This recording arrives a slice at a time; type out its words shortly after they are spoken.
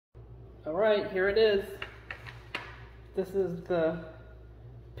Alright, here it is. This is the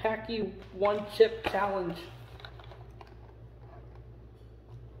Paqui one chip challenge.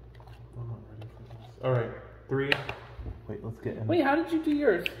 I'm not ready for this. Alright, 3. Wait, let's get in. Wait, how did you do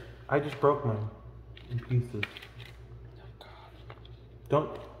yours? I just broke mine in pieces.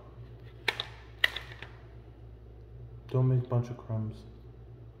 Don't make a bunch of crumbs.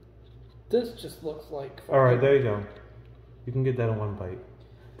 This just looks like fucking... Alright, there you go. You can get that in one bite.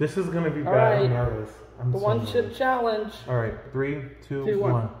 This is gonna be bad. Right. I'm nervous. I'm the so one nervous. chip challenge. Alright, 3, 2, 2,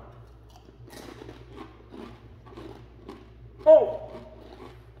 1. Oh!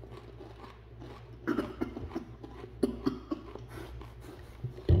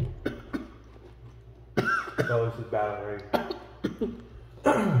 Oh, this is bad already.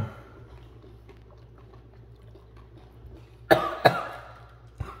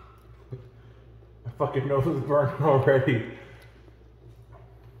 My fucking nose is burning already.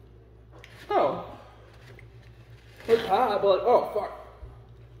 Oh. It's hot, but oh fuck.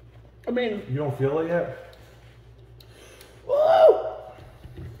 I mean... You don't feel it yet? Woo!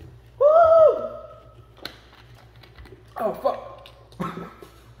 Woo! Oh fuck.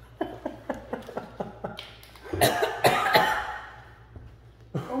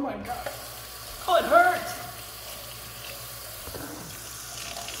 Oh my god. Oh, it hurts!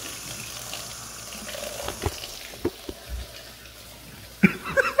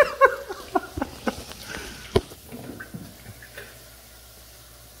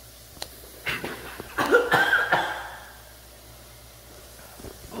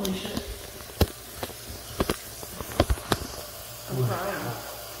 Holy shit. I'm crying.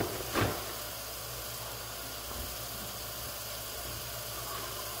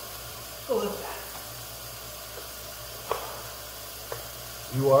 Oh, look at that.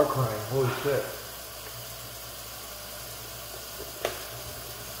 You are crying. Holy shit.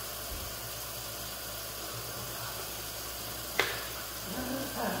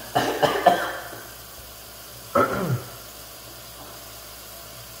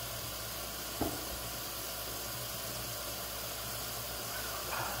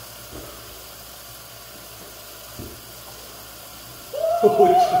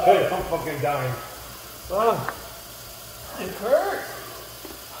 Holy shit, I'm fucking dying. Ah. It hurts.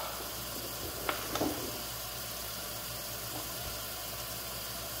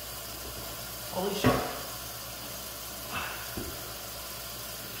 Holy shit.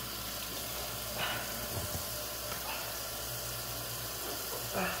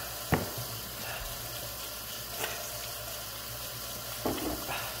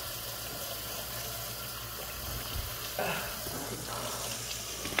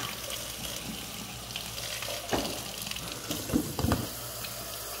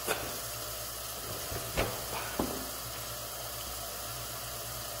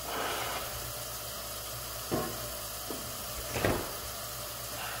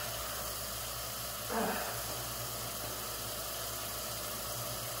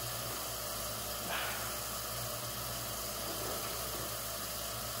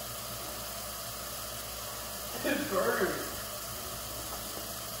 It burns.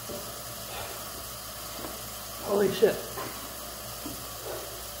 Holy shit.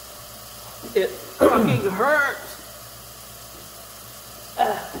 It fucking hurts.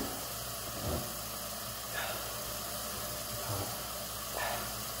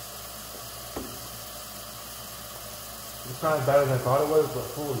 It's not as bad as I thought it was, but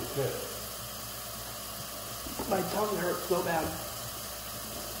holy shit. My tongue hurts so bad.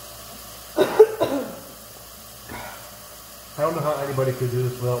 I don't know how anybody could do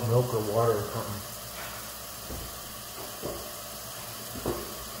this without milk or water or something.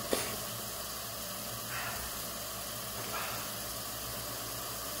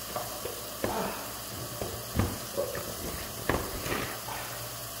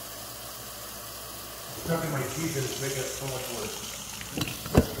 Stuffing my teeth and it's making it so much worse.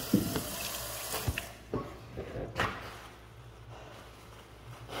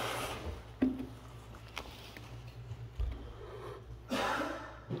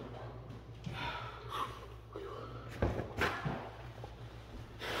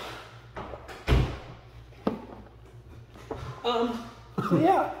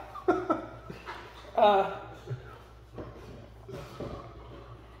 Yeah.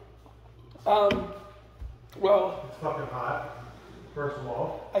 Well, It's fucking hot, first of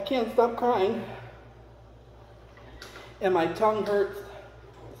all. I can't stop crying. And my tongue hurts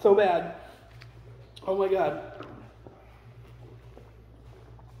so bad. Oh my god.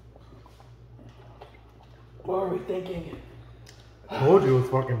 What are we thinking? I told you it was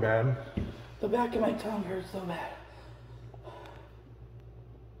fucking bad. The back of my tongue hurts so bad.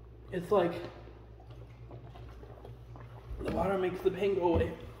 It's like the water makes the pain go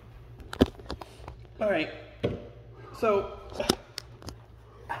away. Alright, so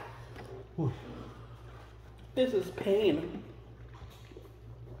this is pain.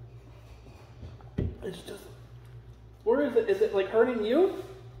 It's just, where is it? Is it like hurting you?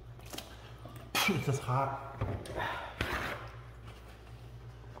 It's just hot.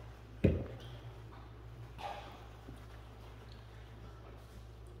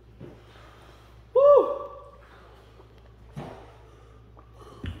 Woo!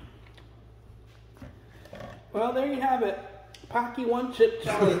 Well, there you have it. Paqui 1 chip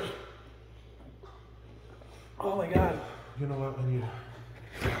challenge. Oh my god. You know what? I need.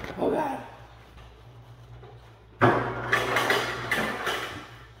 Oh god.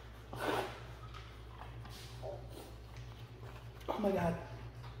 Oh my god.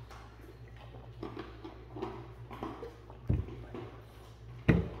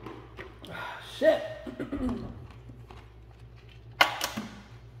 Shit.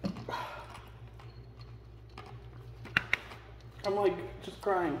 I'm like just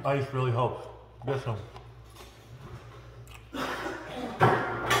crying. Ice really helps. Get some.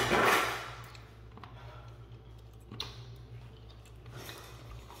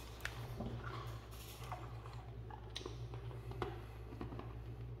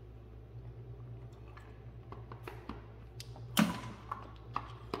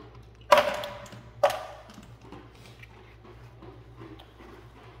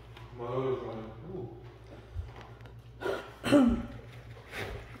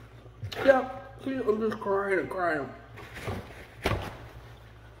 Yeah, see, I'm just crying and crying.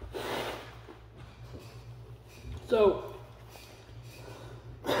 So,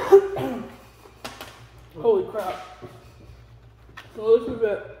 holy crap. So this is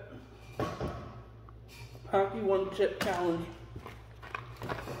it. Paqui 1 chip challenge.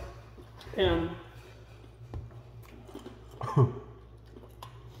 And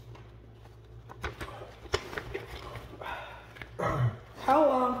how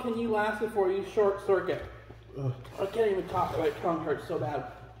long can you last before you short circuit? I can't even talk, my tongue hurts so bad.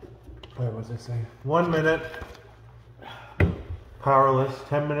 Wait, what does it say? 1 minute powerless,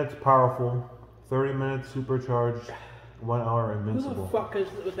 10 minutes powerful, 30 minutes supercharged, 1 hour Who the invincible. fuck is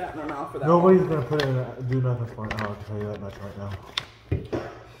with that in their mouth for that Nobody's long? gonna put in do nothing for an hour, I can tell you that much right now.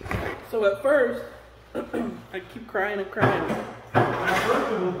 So at first, I keep crying and crying. At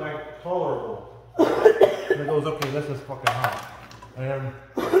first it was like tolerable. It goes, okay, this is fucking hot. And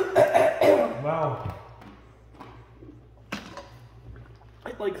wow.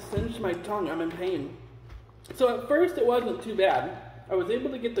 It like singed my tongue, I'm in pain. So at first it wasn't too bad. I was able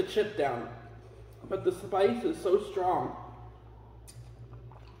to get the chip down, but the spice is so strong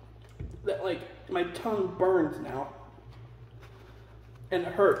that like my tongue burns now. And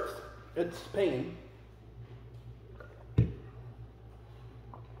it hurts. It's pain.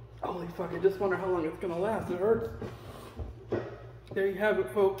 Holy fuck, I just wonder how long it's gonna last. It hurts. There you have it,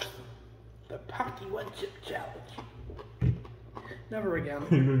 folks. The Paqui 1 chip challenge. Never again.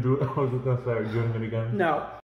 You gonna do it? I was gonna say, are you doing it again? No.